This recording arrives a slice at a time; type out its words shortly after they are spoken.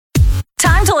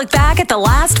Time to look back at the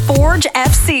last Forge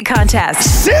FC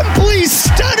contest. Simply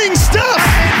stunning stuff.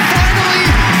 And finally,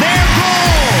 their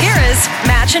goal. Here is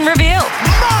Match and Review.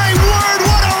 My word,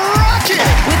 what a rocket.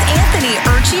 With Anthony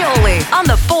Urciuoli on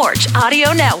the Forge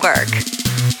Audio Network.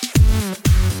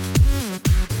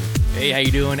 Hey, how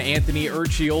you doing? Anthony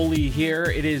Urciuoli here.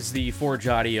 It is the Forge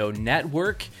Audio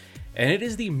Network, and it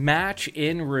is the Match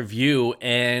in Review,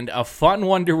 and a fun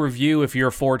one to review if you're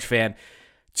a Forge fan.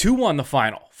 2-1 the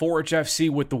final. Forge FC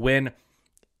with the win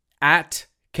at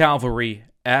Cavalry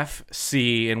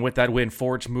FC, and with that win,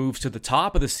 Forge moves to the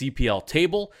top of the CPL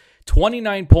table,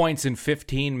 29 points in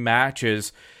 15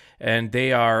 matches, and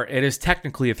it is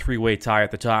technically a three-way tie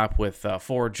at the top with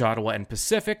Forge, Ottawa, and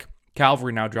Pacific.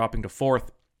 Cavalry now dropping to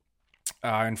fourth.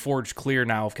 And Forge clear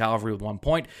now of Cavalry with 1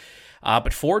 point.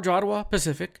 But Forge, Ottawa,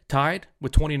 Pacific tied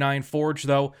with 29. Forge,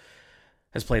 though,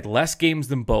 has played less games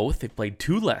than both. They've played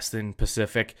 2 less than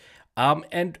Pacific.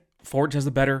 And Forge has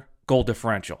a better goal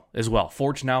differential as well.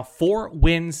 Forge now 4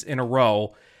 wins in a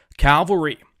row.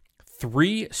 Cavalry,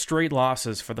 3 straight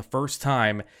losses for the first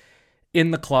time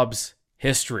in the club's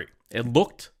history. It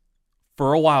looked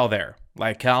for a while there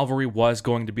like Cavalry was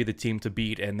going to be the team to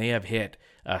beat, and they have hit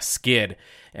a skid.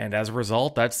 And as a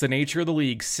result, that's the nature of the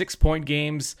league. 6-point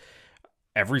games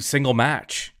every single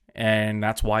match. And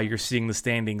that's why you're seeing the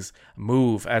standings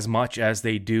move as much as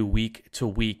they do week to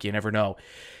week. You never know.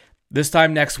 This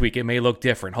time next week, it may look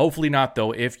different. Hopefully not,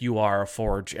 though, if you are a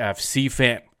Forge FC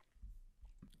fan.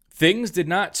 Things did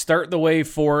not start the way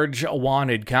Forge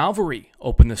wanted. Cavalry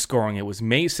opened the scoring. It was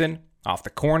Mason off the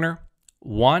corner.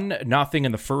 1-0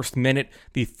 in the first minute,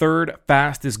 the third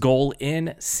fastest goal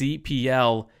in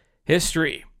CPL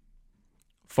history.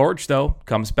 Forge, though,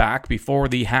 comes back before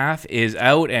the half is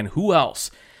out, and who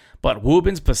else but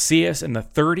Wubens Pacius in the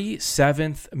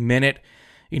 37th minute.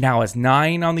 He now has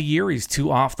 9 on the year. He's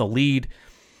 2 off the lead,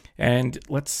 and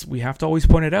we have to always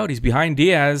point it out. He's behind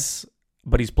Diaz,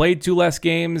 but he's played 2 less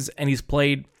games, and he's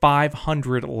played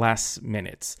 500 less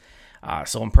minutes.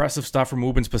 So impressive stuff from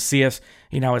Wubens Pacius.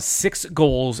 He now has 6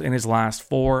 goals in his last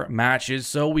 4 matches.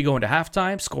 So we go into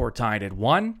halftime, score tied at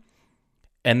 1.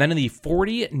 And then in the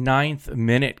 49th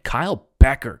minute, Kyle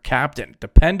Becker, captain,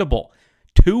 dependable,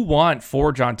 2-1,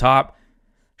 Forge on top.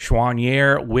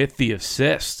 Chouanier with the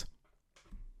assist.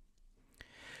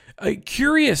 A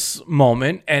curious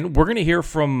moment, and we're going to hear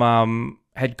from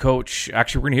head coach.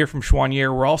 Actually, we're going to hear from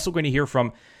Chouanier. We're also going to hear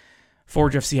from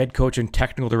Forge FC head coach and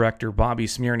technical director Bobby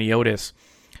Smyrniotis.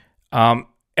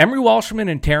 Emery Walshman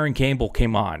and Taryn Campbell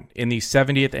came on in the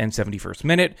 70th and 71st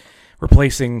minute,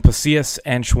 replacing Pacius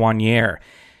and Chouanier.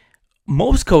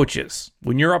 Most coaches,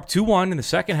 when you're up 2-1 in the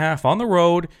second half on the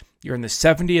road, you're in the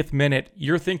 70th minute,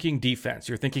 you're thinking defense.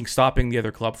 You're thinking stopping the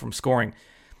other club from scoring.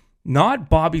 Not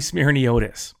Bobby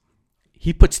Smyrniotis.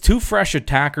 He puts 2 fresh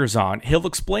attackers on. He'll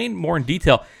explain more in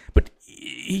detail, but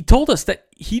he told us that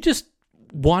he just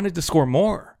wanted to score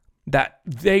more, that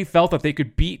they felt that they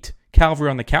could beat Cavalry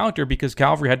on the counter because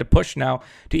Cavalry had to push now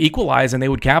to equalize, and they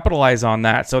would capitalize on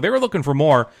that. So they were looking for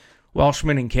more.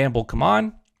 Welshman and Campbell come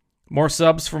on. More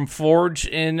subs from Forge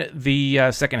in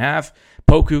the second half.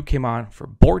 Poku came on for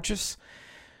Borges.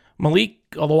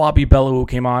 Malik Oluwabi-Bellew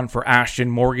came on for Ashton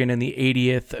Morgan in the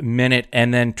 80th minute.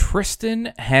 And then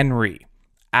Tristan Henry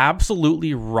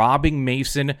absolutely robbing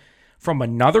Mason from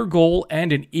another goal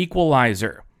and an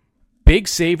equalizer. Big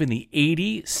save in the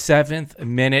 87th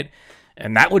minute,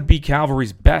 and that would be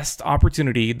Cavalry's best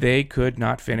opportunity. They could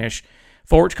not finish.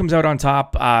 Forge comes out on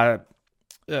top.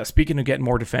 Speaking of getting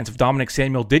more defensive, Dominic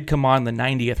Samuel did come on the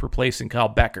 90th, replacing Kyle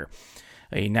Becker,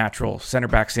 a natural center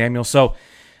back Samuel. So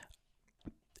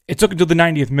it took until the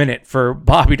 90th minute for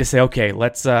Bobby to say, okay,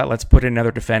 let's put in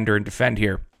another defender and defend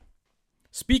here.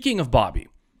 Speaking of Bobby,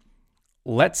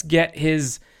 let's get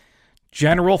his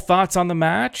general thoughts on the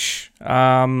match.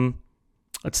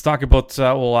 Let's talk about,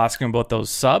 we'll ask him about those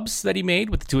subs that he made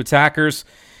with the 2 attackers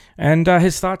and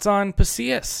his thoughts on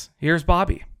Pacius. Here's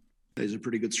Bobby. He's a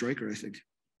pretty good striker, I think.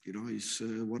 He's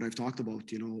what I've talked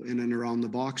about, in and around the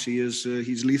box. He's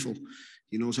lethal.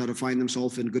 He knows how to find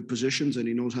himself in good positions, and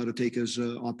he knows how to take his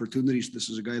opportunities. This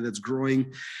is a guy that's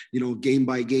growing, game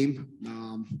by game.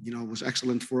 Was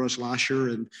excellent for us last year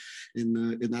and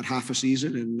in that half a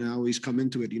season, and now he's come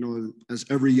into it. As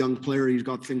every young player, he's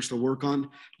got things to work on.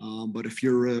 But if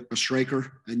you're a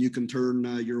striker and you can turn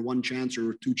your 1 chance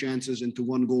or 2 chances into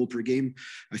 1 goal per game,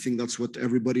 I think that's what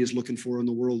everybody is looking for in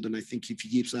the world. And I think if he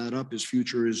keeps that up, his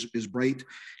future is bright.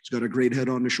 He's got a great head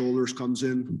on his shoulders, comes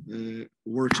in,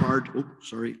 works hard.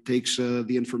 Takes the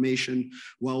information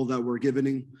well that we're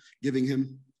giving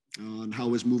him. on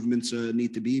how his movements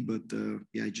need to be. But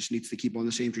he just needs to keep on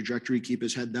the same trajectory, keep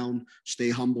his head down, stay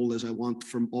humble as I want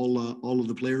from all of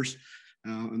the players.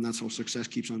 And that's how success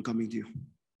keeps on coming to you.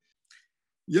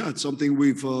 Yeah, it's something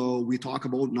we talk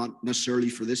about, not necessarily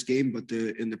for this game, but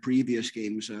in the previous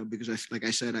games, because like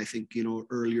I said, I think,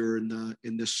 earlier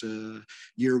in this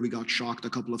year, we got shocked a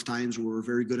couple of times. We were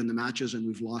very good in the matches and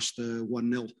we've lost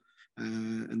 1-0.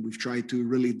 And we've tried to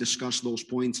really discuss those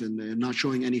points and not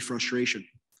showing any frustration.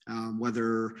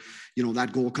 Whether,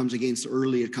 that goal comes against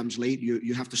early, it comes late,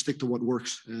 you have to stick to what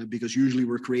works because usually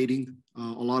we're creating a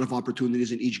lot of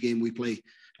opportunities in each game we play.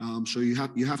 So you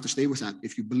have to stay with that.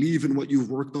 If you believe in what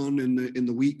you've worked on in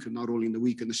the week, not only in the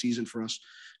week, in the season for us,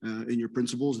 in your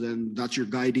principles, then that's your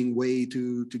guiding way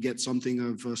to get something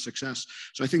of success.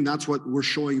 So I think that's what we're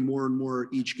showing more and more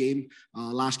each game.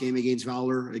 Last game against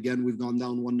Valor, again, we've gone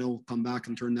down 1-0, come back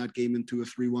and turn that game into a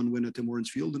 3-1 win at Tim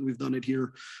Hortons Field, and we've done it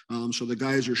here. So the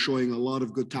guys are showing a lot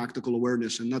of good tactical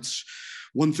awareness, and that's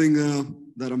one thing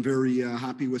that I'm very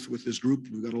happy with this group.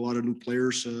 We've got a lot of new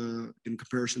players in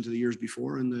comparison to the years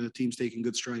before, and the team's taking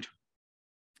good stride.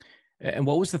 And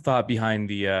what was the thought behind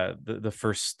the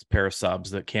first pair of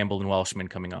subs, the Campbell and Welshman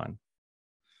coming on?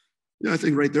 Yeah, I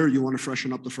think right there you want to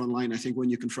freshen up the front line. I think when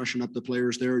you can freshen up the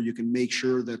players there, you can make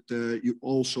sure that you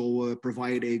also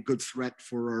provide a good threat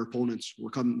for our opponents.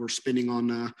 We're spinning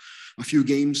on a few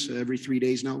games every 3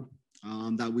 days now.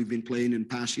 That we've been playing, and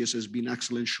Passius has been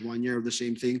excellent. Chouanier, the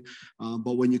same thing.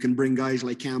 But when you can bring guys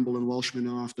like Campbell and Welshman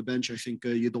off the bench, I think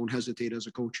you don't hesitate as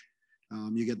a coach.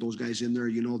 You get those guys in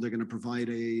there, they're going to provide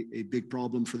a big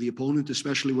problem for the opponent,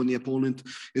 especially when the opponent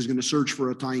is going to search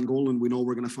for a tying goal, and we know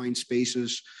we're going to find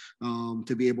spaces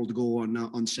to be able to go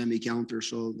on semi-counter.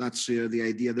 So that's the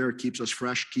idea there. It keeps us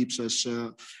fresh, keeps us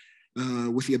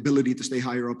with the ability to stay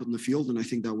higher up in the field, and I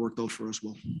think that worked out for us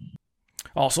well.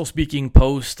 Also speaking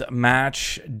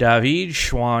post-match, David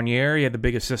Chouanier, he had the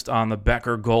big assist on the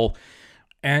Becker goal,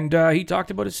 and he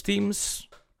talked about his team's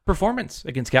performance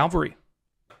against Cavalry.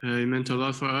 It meant a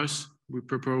lot for us. We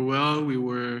prepared well. We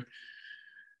wanted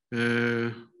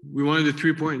the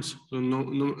 3 points. So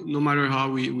no matter how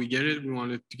we get it, we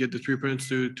wanted to get the 3 points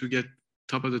to get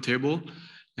top of the table.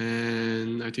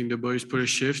 And I think the boys put a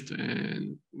shift,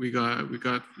 and we got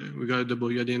a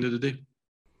W at the end of the day.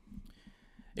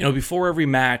 Before every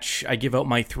match, I give out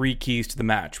my 3 keys to the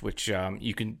match, which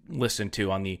you can listen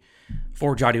to on the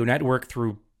Forge Audio Network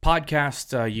through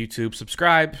podcast, YouTube,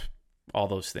 subscribe, all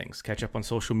those things. Catch up on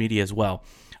social media as well.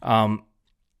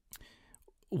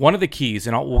 One of the keys,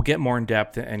 and we'll get more in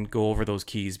depth and go over those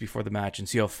keys before the match and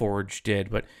see how Forge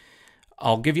did. But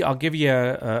I'll give you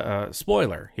a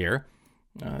spoiler here.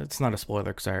 It's not a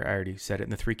spoiler because I already said it in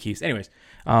the 3 keys. Anyways,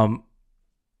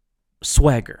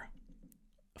 swagger.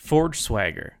 Forge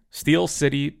swagger, Steel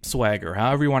City swagger,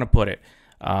 however you want to put it.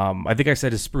 I think I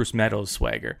said it's Spruce Meadows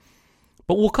swagger,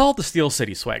 but we'll call it the Steel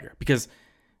City swagger because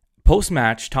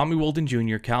post-match, Tommy Wheeldon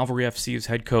Jr., Cavalry FC's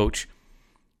head coach,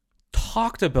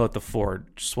 talked about the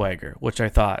Forge swagger, which I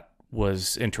thought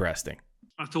was interesting.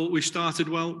 I thought we started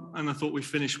well and I thought we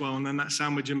finished well, and then that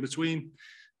sandwich in between,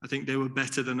 I think they were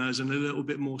better than us and a little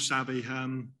bit more savvy.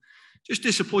 Just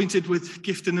disappointed with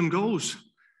gifting them goals,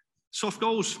 soft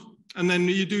goals. And then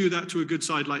you do that to a good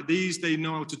side like these. They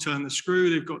know how to turn the screw.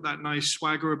 They've got that nice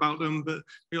swagger about them, but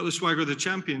they got the swagger of the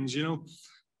champions,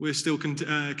 We're still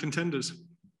contenders.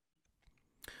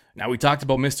 Now, we talked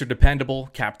about Mr. Dependable,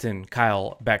 Captain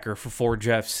Kyle Becker for Forge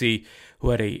FC,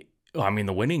 who had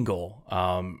the winning goal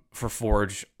for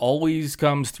Forge. Always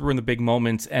comes through in the big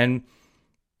moments. And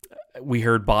we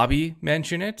heard Bobby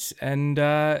mention it, and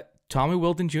Tommy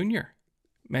Wheeldon Jr.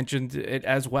 mentioned it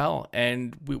as well.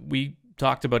 And we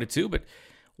talked about it too, but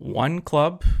one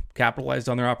club capitalized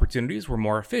on their opportunities, were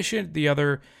more efficient, the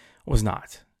other was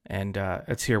not. And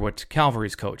let's hear what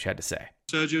Cavalry's coach had to say.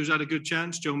 Sergio's had a good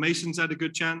chance, Joe Mason's had a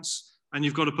good chance, and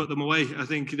you've got to put them away. I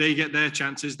think they get their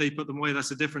chances, they put them away. That's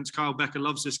the difference. Kyle Becker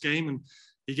loves this game, and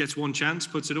he gets one chance,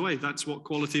 puts it away. That's what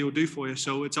quality will do for you.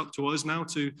 So it's up to us now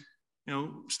to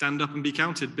stand up and be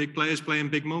counted. Big players playing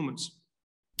big moments.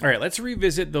 All right, let's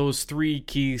revisit those 3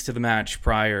 keys to the match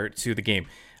prior to the game.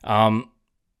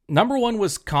 Number 1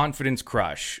 was confidence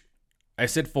crush. I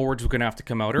said Forge was going to have to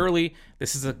come out early.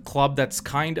 This is a club that's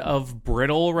kind of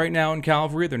brittle right now in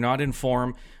Cavalry. They're not in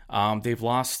form. They've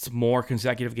lost more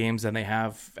consecutive games than they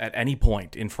have at any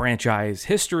point in franchise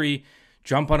history.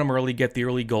 Jump on them early, get the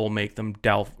early goal, make them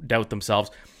doubt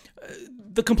themselves.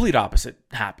 The complete opposite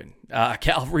happened.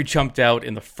 Cavalry jumped out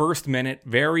in the first minute,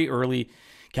 very early.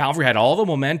 Cavalry had all the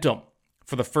momentum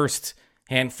for the first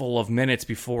handful of minutes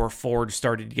before Forge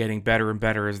started getting better and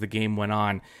better as the game went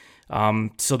on.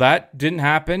 So that didn't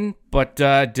happen, but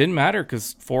didn't matter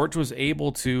because Forge was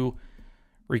able to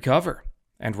recover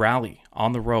and rally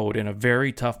on the road in a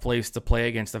very tough place to play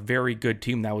against a very good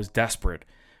team that was desperate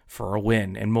for a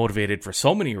win and motivated for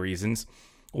so many reasons.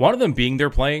 One of them being they're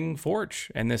playing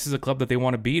Forge, and this is a club that they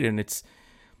want to beat. And it's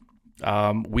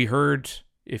we heard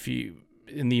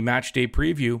in the match day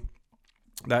preview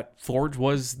that Forge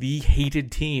was the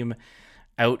hated team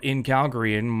out in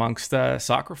Calgary and amongst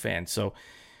soccer fans. So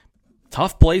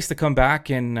tough place to come back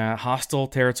in hostile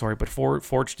territory, but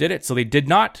Forge did it. So they did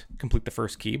not complete the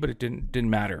first key, but it didn't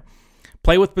matter.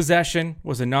 Play with possession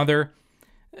was another.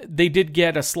 They did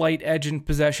get a slight edge in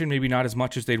possession, maybe not as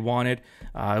much as they'd wanted.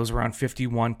 It was around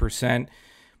 51%.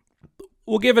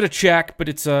 We'll give it a check, but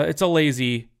it's a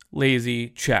lazy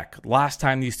check. Last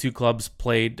time these two clubs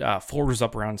played, Forge was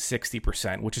up around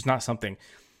 60%, which is not something.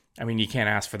 I mean, you can't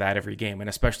ask for that every game, and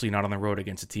especially not on the road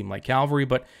against a team like Cavalry.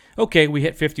 But okay, we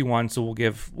hit 51, so we'll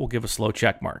give a slow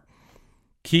check mark.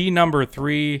 Key number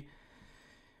 3,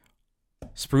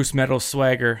 Spruce Meadows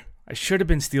swagger. I should have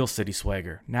been Steel City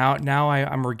swagger. Now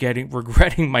I'm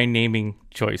regretting my naming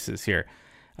choices here.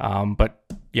 But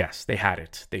yes, they had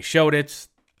it. They showed it.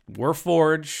 We're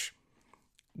Forge.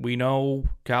 We know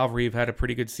Cavalry have had a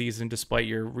pretty good season despite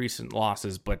your recent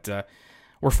losses, but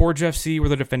we're Forge FC. We're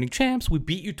the defending champs. We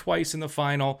beat you twice in the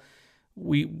final.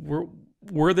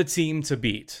 We're the team to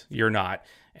beat. You're not.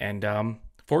 And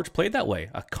Forge played that way.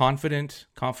 A confident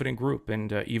group.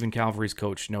 And even Cavalry's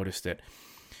coach noticed it.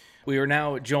 We are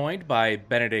now joined by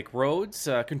Benedict Rhodes,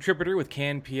 contributor with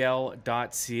CanPL.ca.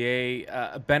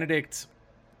 Benedict,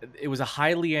 it was a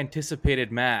highly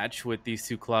anticipated match with these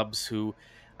two clubs who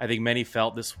I think many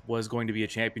felt this was going to be a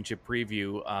championship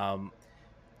preview.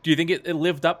 Do you think it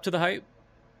lived up to the hype?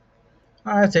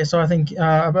 I'd say so. I think it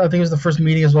was the first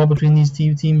meeting as well between these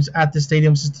two teams at the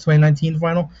stadium since the 2019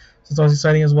 final. So it's always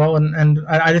exciting as well. And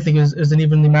I didn't think it was an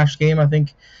evenly matched game. I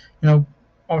think,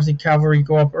 obviously Cavalry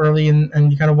go up early and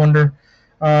you kind of wonder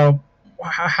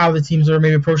how the teams are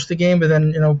maybe approached the game. But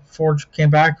then, Forge came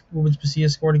back. Rubens Pacia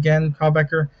scored again. Kyle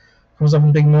Becker comes up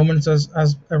in big moments,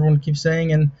 as everyone keeps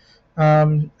saying. And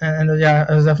it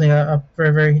was definitely a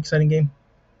very, very exciting game.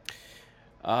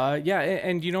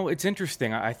 It's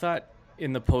interesting. I thought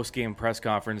in the post-game press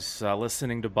conference,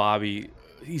 listening to Bobby,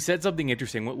 he said something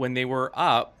interesting. When they were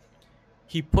up,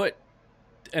 he put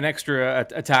an extra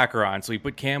attacker on. So he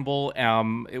put Campbell.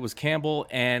 It was Campbell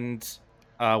and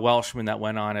Welshman that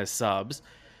went on as subs.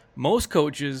 Most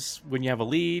coaches, when you have a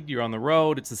lead, you're on the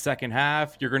road, it's the second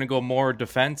half, you're going to go more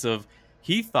defensive.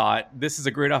 He thought this is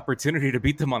a great opportunity to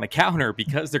beat them on the counter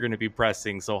because they're going to be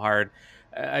pressing so hard.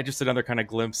 Just another kind of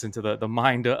glimpse into the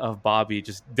mind of Bobby,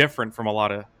 just different from a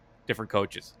lot of different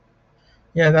coaches.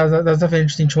 Yeah, that was definitely an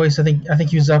interesting choice. I think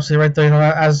he was absolutely right there.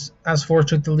 As Forge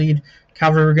took the lead,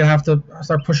 Cavalry were going to have to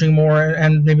start pushing more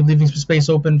and maybe leaving some space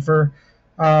open for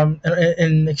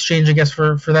in exchange, I guess,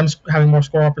 for them having more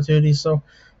score opportunities. So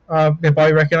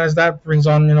Bobby recognized that, brings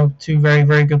on two very,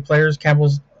 very good players.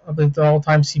 Campbell's I believe the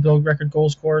all-time CBL record goal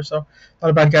scorer, so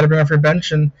not a bad guy to bring off your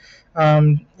bench. And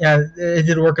it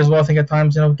did work as well. I think at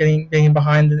times, getting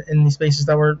behind in these spaces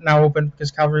that were now open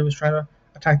because Cavalry was trying to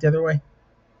attack the other way.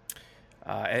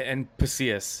 And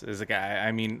Pacias is a guy,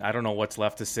 I mean, I don't know what's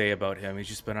left to say about him. He's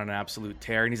just been on an absolute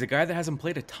tear, and he's a guy that hasn't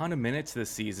played a ton of minutes this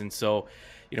season. So,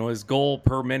 his goal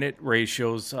per minute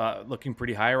ratio's looking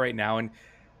pretty high right now. And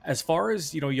as far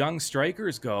as, young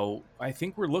strikers go, I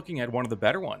think we're looking at one of the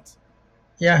better ones.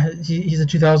 Yeah, he's a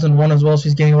 2001 as well, so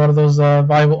he's getting a lot of those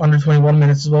valuable under 21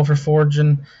 minutes as well for Forge.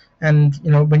 And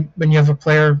when you have a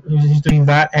player who's doing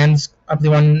that and I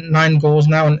believe on 9 goals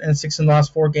now and 6 in the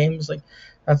last 4 games, like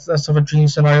that's sort of a dream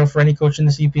scenario for any coach in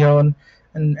the CPL.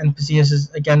 And Pacias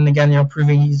is again and again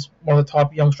proving he's one of the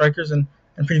top young strikers and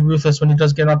pretty ruthless when he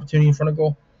does get an opportunity in front of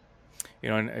goal.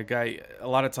 And a guy, a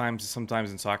lot of times,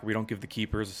 sometimes in soccer, we don't give the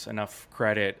keepers enough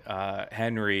credit.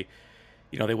 Henry,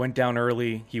 they went down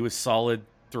early. He was solid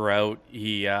throughout.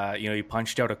 He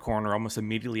punched out a corner almost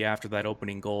immediately after that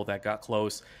opening goal that got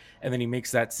close, and then he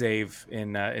makes that save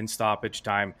in stoppage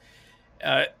time.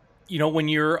 When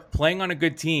you're playing on a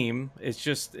good team,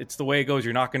 it's the way it goes.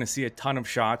 You're not going to see a ton of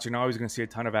shots. You're not always going to see a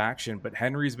ton of action. But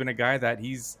Henry's been a guy that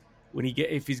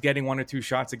if he's getting 1 or 2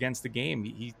 shots against the game,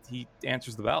 he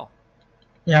answers the bell.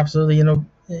 Yeah, absolutely.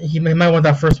 He might want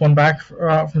that first one back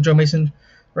from Joe Mason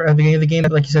at the beginning of the game.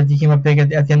 Like you said, he came up big at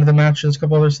the end of the match. There's a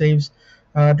couple other saves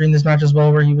during this match as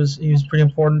well where he was pretty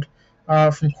important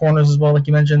from corners as well. Like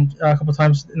you mentioned, a couple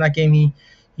times in that game, he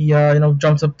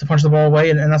jumped up to punch the ball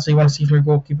away, and that's what you want to see from your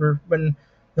goalkeeper. When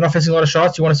they're not facing a lot of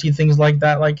shots, you want to see things like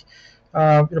that, like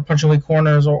punching away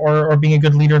corners or being a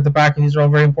good leader at the back. And these are all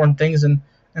very important things. And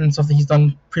and stuff that he's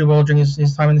done pretty well during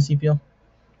his time in the CPL.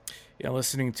 Yeah,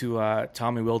 listening to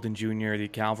Tommy Wheeldon Jr., the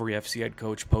Cavalry FC head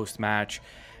coach, post-match,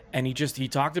 and he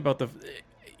talked about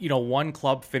one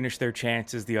club finished their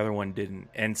chances, the other one didn't.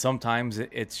 And sometimes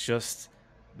it's just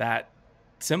that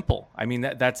simple. I mean,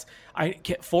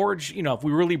 Forge, if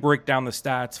we really break down the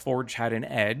stats, Forge had an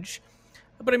edge.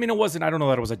 But I mean, I don't know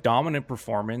that it was a dominant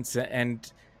performance,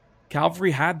 and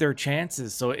Cavalry had their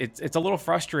chances. So it's a little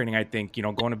frustrating, I think,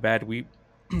 going to bed. We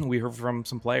heard from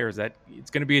some players that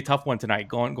it's going to be a tough one tonight,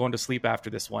 going to sleep after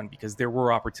this one, because there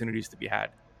were opportunities to be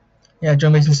had. Yeah, Joe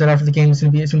Mason said after the game it's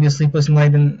going to be a sleepless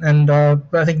night,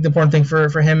 but I think the important thing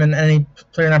for him and any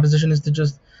player in that position is to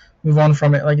just move on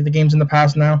from it. Like, the game's in the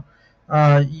past now.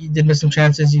 You did miss some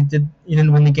chances. You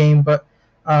didn't win the game, but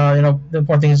the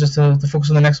important thing is just to focus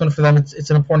on the next one. For them, it's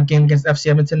an important game against FC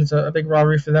Edmonton. It's a big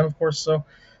rivalry for them, of course. So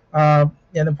the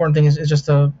important thing is just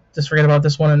to forget about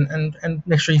this one and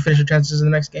make sure you finish your chances in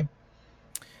the next game.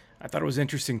 I thought it was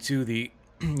interesting too.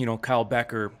 Kyle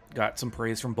Becker got some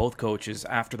praise from both coaches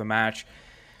after the match.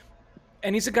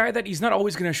 And he's a guy that he's not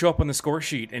always going to show up on the score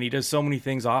sheet, and he does so many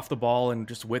things off the ball and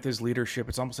just with his leadership.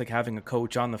 It's almost like having a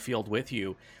coach on the field with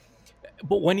you.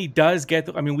 But when he does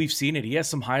we've seen it. He has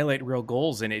some highlight reel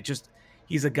goals, and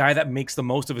he's a guy that makes the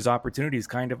most of his opportunities,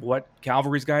 kind of what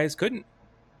Cavalry's guys couldn't.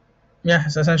 Yeah,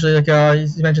 so essentially,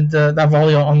 you mentioned that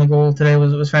volley on the goal today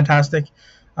was fantastic.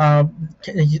 We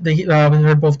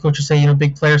heard both coaches say,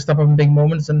 big players step up in big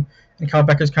moments, and Kyle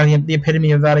Becker's kind of the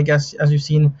epitome of that, I guess, as we've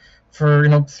seen for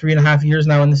 3.5 years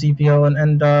now in the CPL,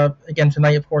 and again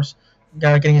tonight, of course,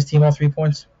 getting his team all 3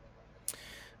 points.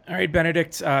 All right,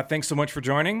 Benedict, thanks so much for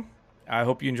joining. I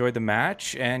hope you enjoyed the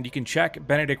match, and you can check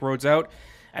Benedict Rhodes out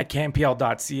at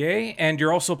CanPL.ca, and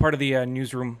you're also part of the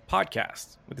Newsroom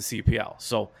podcast with the CPL,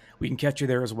 so we can catch you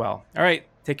there as well. All right,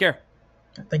 take care.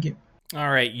 Thank you. All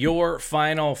right, your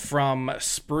final from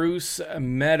Spruce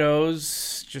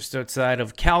Meadows, just outside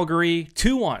of Calgary,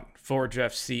 2-1 Forge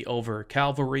FC over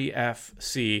Cavalry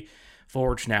FC.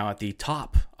 Forge now at the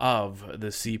top of the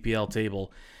CPL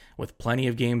table with plenty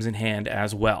of games in hand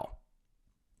as well.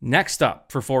 Next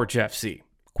up for Forge FC,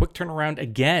 quick turnaround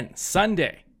again,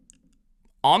 Sunday,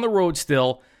 on the road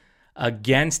still,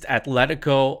 against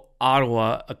Atletico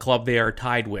Ottawa, a club they are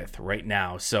tied with right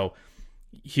now. So,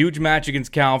 huge match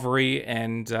against Cavalry,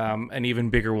 and an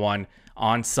even bigger one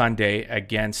on Sunday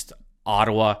against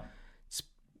Ottawa.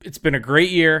 It's been a great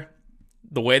year.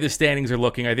 The way the standings are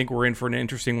looking, I think we're in for an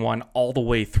interesting one all the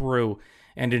way through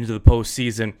and into the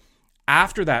postseason.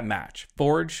 After that match,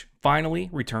 Forge finally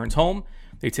returns home.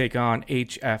 They take on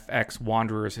HFX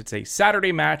Wanderers. It's a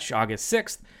Saturday match, August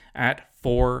 6th at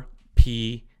 4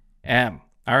 p.m.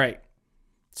 All right.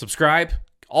 Subscribe.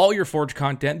 All your Forge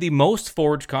content, the most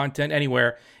Forge content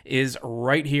anywhere, is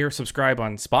right here. Subscribe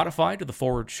on Spotify to the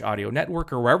Forge Audio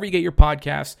Network or wherever you get your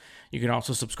podcasts. You can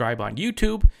also subscribe on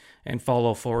YouTube and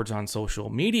follow Forge on social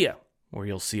media, where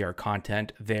you'll see our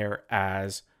content there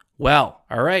as well.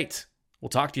 All right. We'll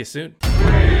talk to you soon. We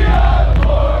are the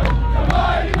Forge, the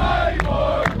mighty, mighty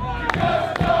Forge. You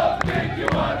just don't think you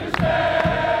understand.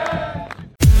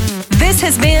 This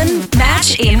has been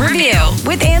Match in Review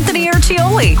with Anthony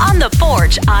Urciuoli on the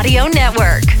Forge Audio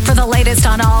Network. For the latest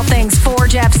on all things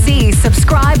Forge FC,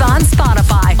 subscribe on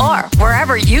Spotify or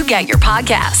wherever you get your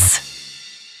podcasts.